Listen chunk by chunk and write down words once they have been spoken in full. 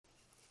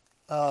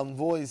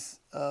voice.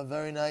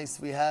 Very nice.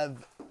 We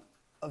have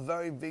a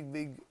very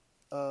big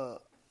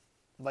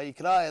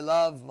Vayikra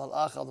elav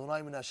malach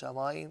Adonai min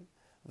hashamayim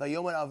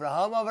vayomer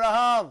Avraham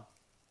Avraham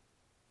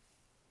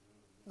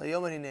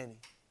vayomer hineni.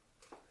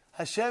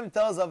 Hashem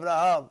tells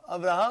Avraham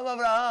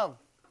Avraham.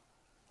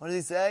 What does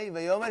he say?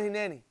 Vayomer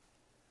hineni.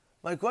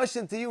 My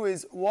question to you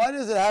is, why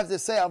does it have to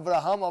say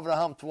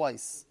Avraham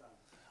twice?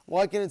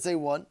 Why can't it say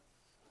one?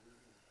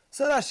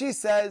 So Rashi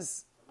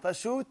says,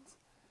 Pashut,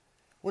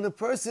 when a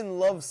person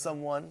loves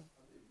someone,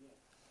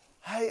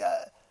 hey,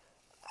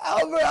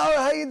 Avraham,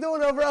 how you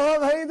doing,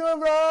 Avraham? How you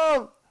doing,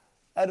 Avraham?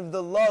 Out of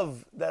the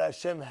love that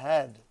Hashem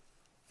had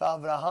for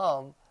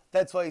Avraham,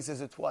 that's why he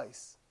says it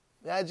twice.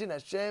 Imagine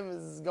Hashem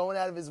is going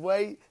out of his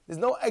way. There's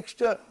no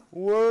extra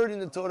word in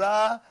the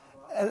Torah.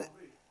 And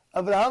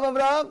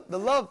Avraham, the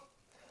love.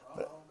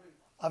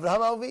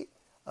 Avraham Avi.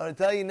 I'm going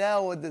to tell you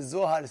now what the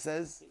Zohar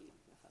says.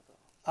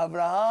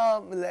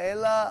 Avraham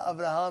le'ela,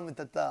 Avraham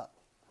mitata.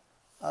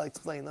 I'll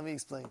explain. Let me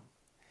explain. It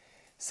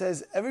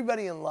says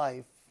everybody in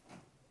life,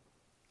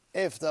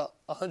 after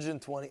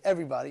 120,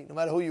 everybody, no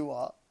matter who you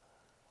are,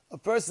 a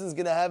person is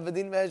going to have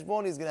Vadin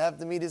Veheshbon. He's going to have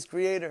to meet his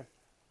Creator.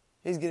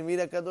 He's going to meet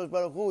HaKadosh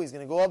Baruch Hu. He's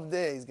going to go up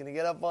there. He's going to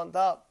get up on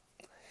top.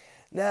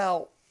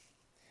 Now,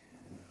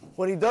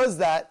 when he does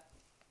that,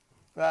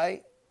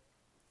 right,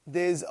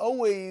 there's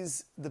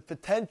always the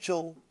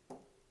potential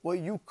what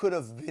you could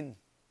have been.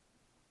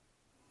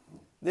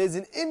 There's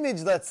an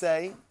image, let's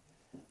say,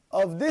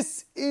 of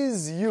this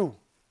is you.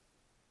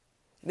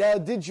 Now,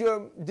 did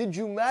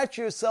you match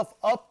yourself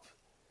up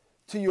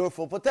to your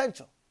full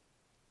potential?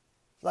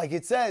 Like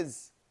it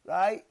says,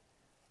 right?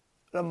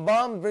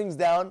 Rambam brings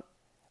down,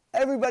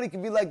 everybody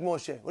can be like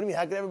Moshe. What do you mean?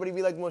 How can everybody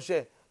be like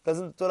Moshe?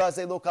 Doesn't the Torah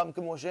say, Lo kam ke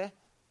Moshe?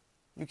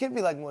 You can't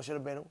be like Moshe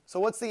Rabbeinu. So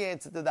what's the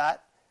answer to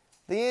that?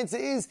 The answer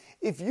is,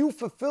 if you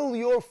fulfill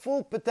your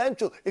full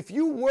potential, if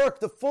you work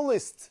the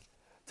fullest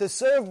to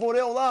serve Borei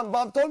Olam, but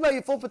I'm talking about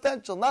your full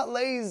potential, not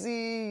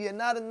lazy, you're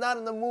not in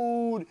the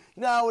mood.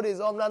 You know how it is,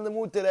 I'm not in the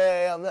mood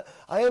today,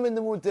 I am in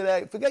the mood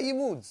today. Forget your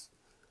moods.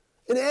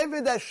 In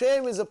Eved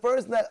Hashem is a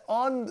person that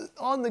on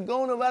the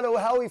go, no matter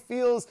how he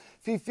feels,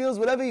 if he feels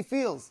whatever he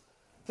feels.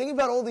 Think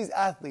about all these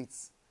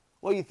athletes.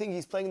 Well, you think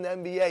he's playing in the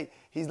NBA,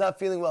 he's not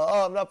feeling well,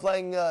 I'm not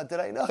playing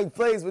today. No, he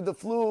plays with the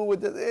flu,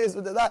 with the this,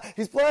 with the that.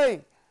 He's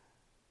playing.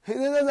 He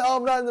doesn't say,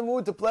 I'm not in the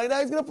mood to play. Now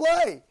he's going to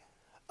play.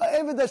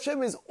 Eved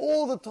Hashem is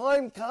all the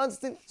time,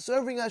 constant,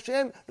 serving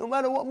Hashem. No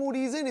matter what mood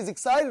he's in, he's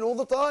excited all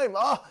the time.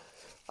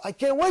 I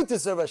can't wait to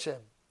serve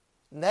Hashem.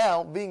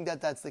 Now, being that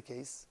that's the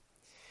case,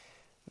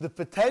 the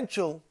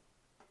potential,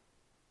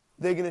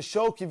 they're going to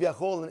show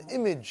Kivyachol an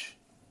image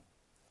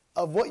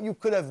of what you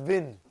could have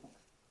been.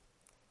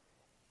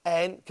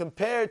 And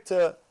compared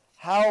to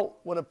how,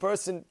 when a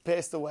person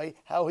passed away,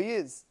 how he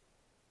is.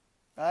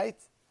 Right?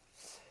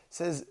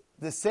 Says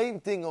the same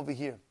thing over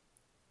here.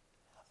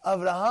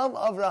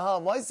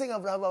 Avraham. Why is he saying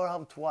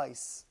Avraham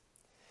twice?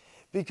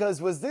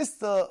 Because was this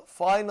the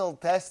final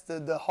test,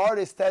 the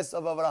hardest test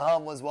of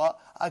Avraham was what?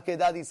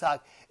 Akedat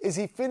Yitzhak. Is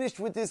he finished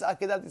with this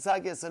Akedat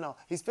Yitzhak? Yes or no?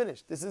 He's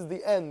finished. This is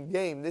the end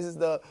game. This is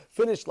the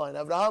finish line.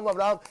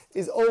 Avraham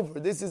is over.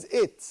 This is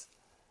it.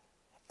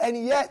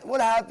 And yet, what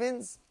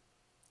happens?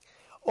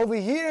 Over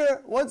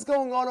here, what's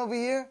going on over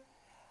here?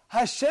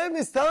 Hashem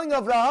is telling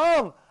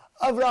Avraham,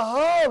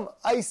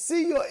 I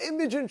see your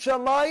image in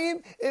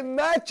Shamayim. It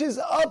matches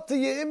up to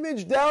your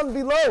image down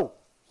below.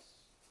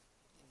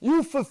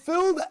 You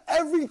fulfilled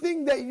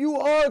everything that you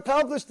are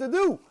accomplished to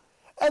do.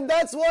 And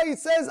that's why he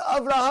says,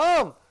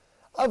 Avraham,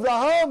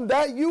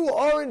 that you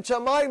are in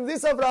Shamayim,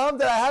 this Avraham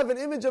that I have an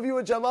image of you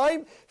in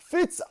Shamayim,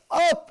 fits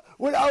up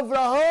with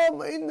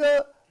Avraham in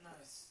the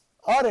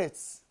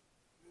Aretz.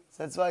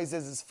 So that's why he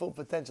says his full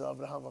potential,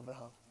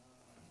 Avraham.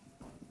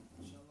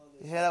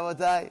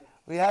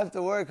 We have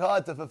to work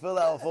hard to fulfill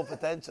our full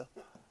potential.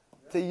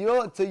 To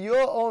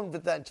your own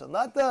potential.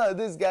 Not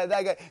this guy,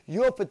 that guy.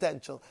 Your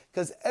potential.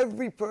 Because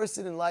every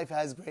person in life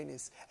has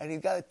greatness. And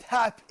he's got to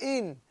tap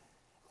in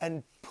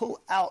and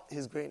pull out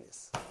his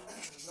greatness.